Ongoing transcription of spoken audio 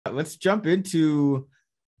let's jump into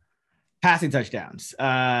passing touchdowns.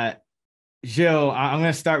 Gilles, I'm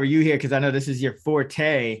going to start with you here because I know this is your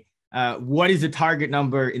forte. What is the target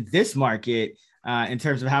number in this market in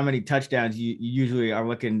terms of how many touchdowns you usually are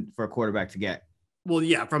looking for a quarterback to get? Well,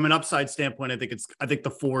 yeah, from an upside standpoint, I think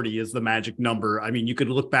the 40 is the magic number. I mean, you could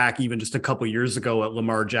look back even just a couple of years ago at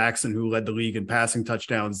Lamar Jackson, who led the league in passing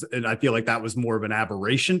touchdowns. And I feel like that was more of an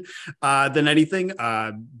aberration than anything.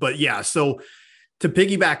 But yeah, so to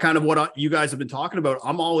piggyback kind of what you guys have been talking about,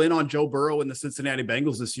 I'm all in on Joe Burrow and the Cincinnati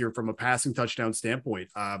Bengals this year from a passing touchdown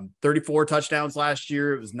standpoint. 34 touchdowns last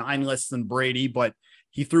year. It was 9 less than Brady, but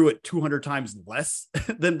he threw it 200 times less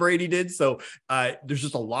than Brady did. So there's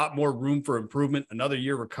just a lot more room for improvement. Another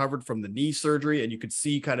year recovered from the knee surgery, and you could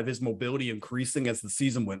see kind of his mobility increasing as the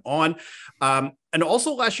season went on. And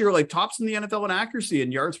also last year, like tops in the NFL in accuracy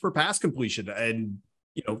and yards per pass completion. And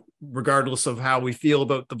regardless of how we feel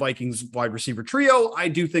about the Vikings wide receiver trio, I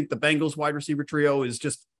do think the Bengals wide receiver trio is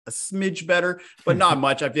just a smidge better, but not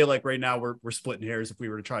much. I feel like right now we're splitting hairs if we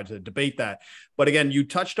were to try to debate that. But again, you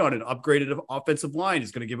touched on it. Upgraded offensive line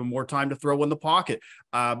is going to give him more time to throw in the pocket.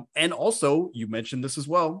 And also, you mentioned this as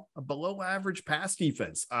well, a below average pass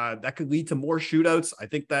defense. That could lead to more shootouts. I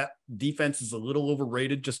think that defense is a little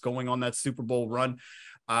overrated just going on that Super Bowl run.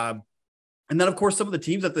 And then, of course, some of the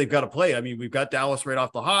teams that they've got to play. I mean, we've got Dallas right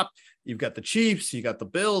off the hop. You've got the Chiefs. You got the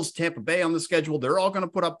Bills, Tampa Bay on the schedule. They're all going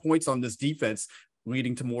to put up points on this defense,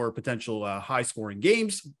 leading to more potential high-scoring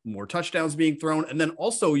games, more touchdowns being thrown. And then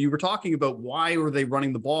also, you were talking about why are they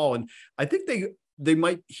running the ball? And I think they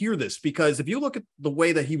might hear this because if you look at the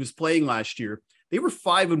way that he was playing last year, they were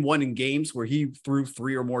 5-1 in games where he threw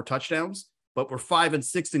 3 or more touchdowns, but we're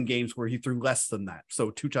 5-6 in games where he threw less than that.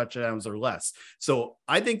 So 2 touchdowns or less. So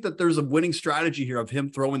I think that there's a winning strategy here of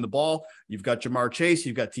him throwing the ball. You've got Jamar Chase,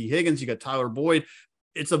 you've got T. Higgins, you got Tyler Boyd.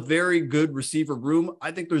 It's a very good receiver room.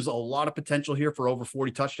 I think there's a lot of potential here for over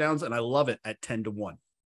 40 touchdowns, and I love it at 10-1.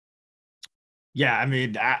 Yeah, I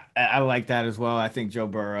mean, I like that as well. I think Joe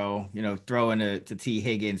Burrow, throwing to T.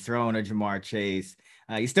 Higgins, throwing to Jamar Chase.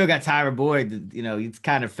 You still got Tyler Boyd, he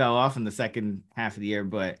kind of fell off in the second half of the year,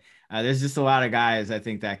 but there's just a lot of guys I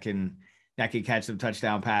think that can catch some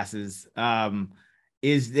touchdown passes.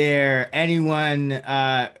 Is there anyone,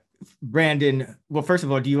 Brandon? Well, first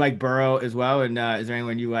of all, do you like Burrow as well? And is there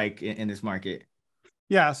anyone you like in this market?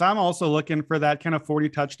 Yeah, so I'm also looking for that kind of 40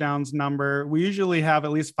 touchdowns number. We usually have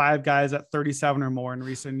at least 5 guys at 37 or more in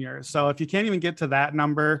recent years. So if you can't even get to that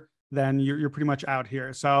number, then you're pretty much out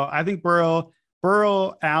here. So I think Burrow,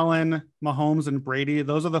 Allen, Mahomes, and Brady,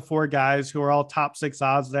 those are the 4 guys who are all top 6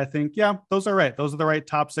 odds that I think, yeah, those are right. Those are the right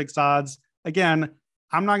top 6 odds. Again,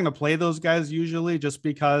 I'm not going to play those guys usually just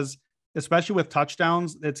because, especially with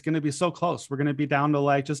touchdowns, it's going to be so close. We're going to be down to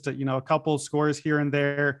like just a couple scores here and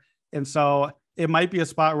there. And so it might be a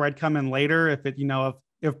spot where I'd come in later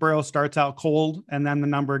if Burrow starts out cold and then the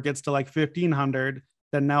number gets to like 1,500,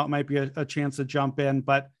 then now it might be a chance to jump in.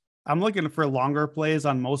 But I'm looking for longer plays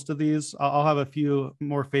on most of these. I'll have a few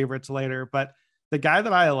more favorites later, but the guy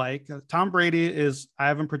that I like, Tom Brady, I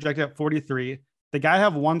have him projected at 43. The guy I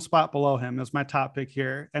have one spot below him is my top pick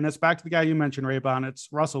here. And it's back to the guy you mentioned, Raybon. It's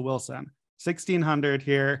Russell Wilson, 1,600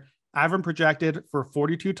 here. I have him projected for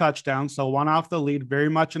 42 touchdowns. So one off the lead, very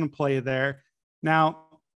much in play there. Now,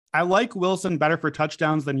 I like Wilson better for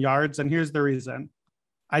touchdowns than yards. And here's the reason.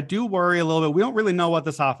 I do worry a little bit. We don't really know what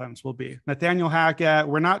this offense will be. Nathaniel Hackett,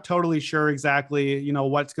 we're not totally sure exactly,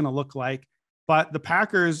 what's going to look like. But the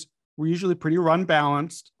Packers were usually pretty run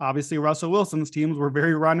balanced. Obviously, Russell Wilson's teams were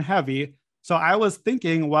very run heavy. So I was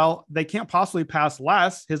thinking, well, they can't possibly pass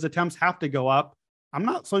less. His attempts have to go up. I'm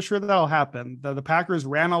not so sure that'll happen. The Packers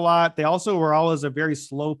ran a lot. They also were always a very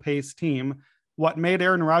slow-paced team. What made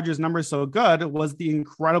Aaron Rodgers' numbers so good was the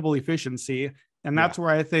incredible efficiency. And that's where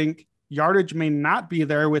I think yardage may not be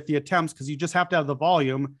there with the attempts because you just have to have the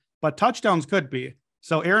volume, but touchdowns could be.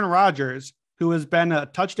 So Aaron Rodgers, who has been a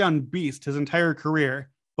touchdown beast his entire career,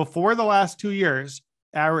 before the last 2 years,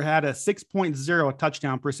 had a 6.0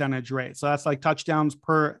 touchdown percentage rate. So that's like touchdowns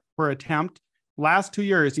per attempt. Last 2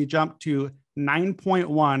 years, he jumped to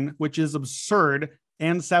 9.1, which is absurd,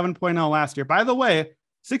 and 7.0 last year. By the way,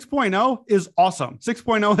 6.0 is awesome.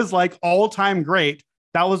 6.0 is like all-time great.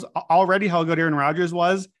 That was already how good Aaron Rodgers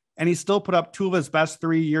was, and he still put up 2 of his best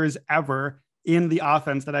 3 years ever in the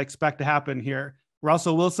offense that I expect to happen here.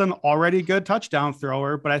 Russell Wilson, already good touchdown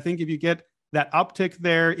thrower, but I think if you get that uptick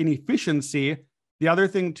there in efficiency, the other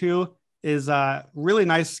thing too is a really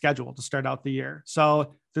nice schedule to start out the year.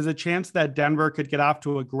 So there's a chance that Denver could get off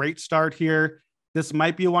to a great start here. This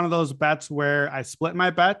might be one of those bets where I split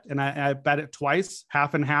my bet and I bet it twice,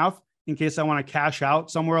 half and half, in case I want to cash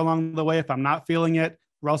out somewhere along the way if I'm not feeling it.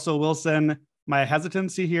 Russell Wilson, my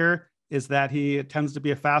hesitancy here is that he tends to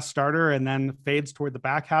be a fast starter and then fades toward the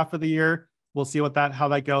back half of the year. We'll see how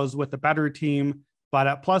that goes with the better team. But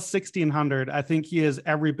at plus 1,600, I think he is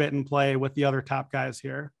every bit in play with the other top guys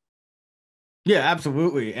here. Yeah,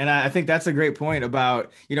 absolutely. And I think that's a great point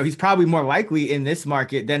about, he's probably more likely in this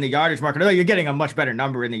market than the yardage market. Although you're getting a much better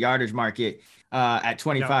number in the yardage market at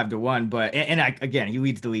 25 to 1. But again, he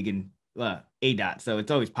leads the league in ADOT. So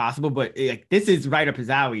it's always possible. But this is right up his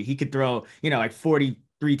alley. He could throw, like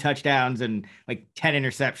 43 touchdowns and like 10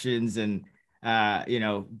 interceptions and,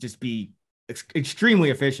 just be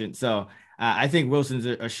extremely efficient. So I think Wilson's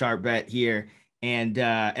a sharp bet here. And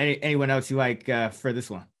anyone else you like for this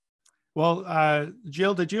one? Well,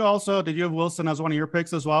 Jill, did you have Wilson as one of your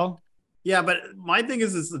picks as well? Yeah, but my thing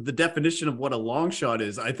is the definition of what a long shot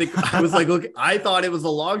is. I think I was like, look, I thought it was a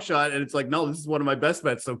long shot, and it's like, no, this is one of my best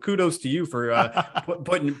bets. So kudos to you for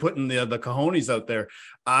putting the cojones out there.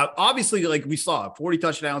 Obviously, like we saw, 40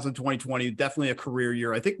 touchdowns in 2020, definitely a career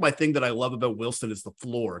year. I think my thing that I love about Wilson is the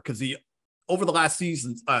floor, because over the last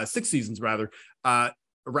 6 seasons rather,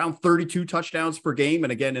 around 32 touchdowns per game.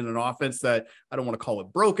 And again, in an offense that I don't want to call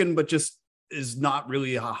it broken, but just is not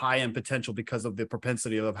really a high end potential because of the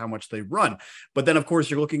propensity of how much they run. But then of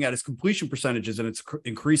course you're looking at his completion percentages and it's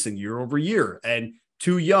increasing year over year, and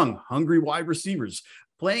 2 young, hungry wide receivers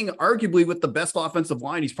playing arguably with the best offensive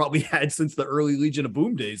line he's probably had since the early Legion of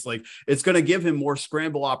Boom days. Like, it's going to give him more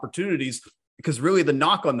scramble opportunities, because really the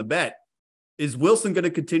knock on the bet is Wilson going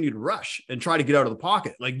to continue to rush and try to get out of the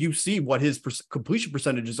pocket? Like, you see what his completion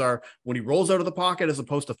percentages are when he rolls out of the pocket as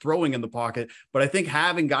opposed to throwing in the pocket. But I think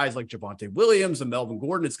having guys like Javonte Williams and Melvin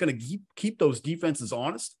Gordon, it's going to keep those defenses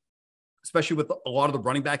honest, especially with a lot of the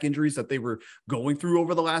running back injuries that they were going through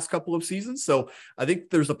over the last couple of seasons. So I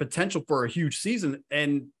think there's a potential for a huge season.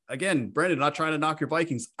 And again, Brandon, not trying to knock your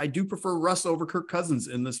Vikings, I do prefer Russ over Kirk Cousins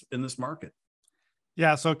in this market.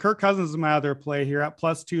 Yeah, so Kirk Cousins is my other play here at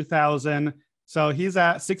plus 2,000. So he's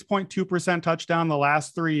at 6.2% touchdown the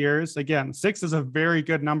last 3 years. Again, 6 is a very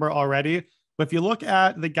good number already. But if you look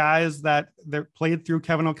at the guys that played through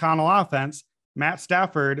Kevin O'Connell offense, Matt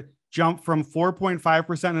Stafford jumped from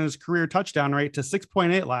 4.5% in his career touchdown rate to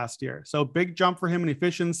 6.8 last year. So big jump for him in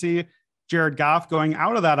efficiency. Jared Goff going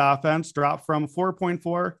out of that offense dropped from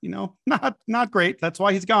 4.4, not great. That's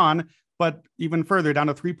why he's gone, but even further down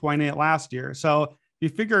to 3.8 last year. So you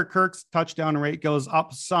figure Kirk's touchdown rate goes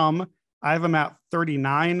up some. I have him at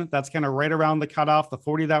 39. That's kind of right around the cutoff, the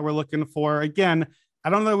 40 that we're looking for. Again,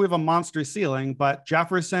 I don't know that we have a monster ceiling, but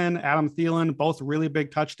Jefferson, Adam Thielen, both really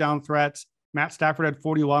big touchdown threats. Matt Stafford had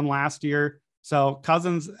 41 last year. So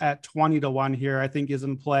Cousins at 20 to 1 here, I think, is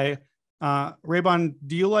in play. Raybon,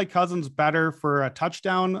 do you like Cousins better for a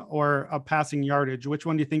touchdown or a passing yardage? Which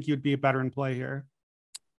one do you think you'd be better in play here?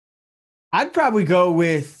 I'd probably go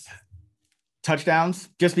with touchdowns,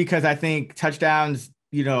 just because I think touchdowns,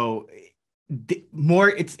 more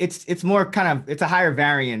it's more kind of, it's a higher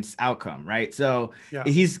variance outcome, right? So yeah,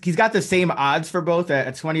 he's got the same odds for both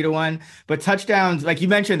at 20 to 1, but touchdowns, like you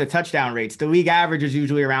mentioned, the touchdown rates, the league average is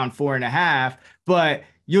usually around 4.5, but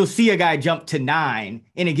you'll see a guy jump to 9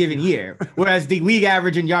 in a given year. Whereas the league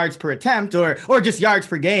average in yards per attempt or just yards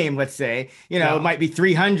per game, let's say, it might be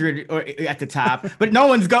 300 at the top, but no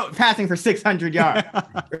one's passing for 600 yards,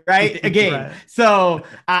 right? A game. Right. So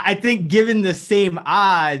I think given the same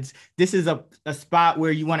odds, this is a spot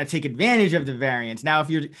where you want to take advantage of the variance. Now, if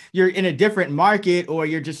you're in a different market, or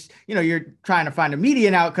you're just, you're trying to find a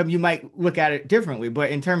median outcome, you might look at it differently.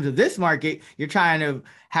 But in terms of this market, you're trying to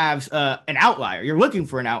have an outlier. You're looking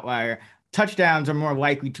for an outlier. Touchdowns are more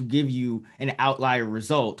likely to give you an outlier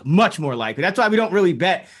result, much more likely. That's why we don't really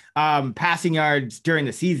bet passing yards during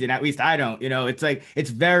the season. At least I don't. It's like, it's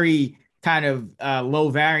very kind of low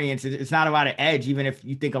variance. It's not a lot of edge, even if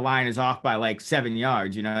you think a line is off by like 7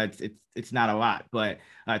 yards. It's not a lot. But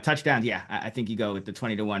touchdowns, yeah, I think you go with the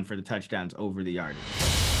 20 to 1 for the touchdowns over the yardage.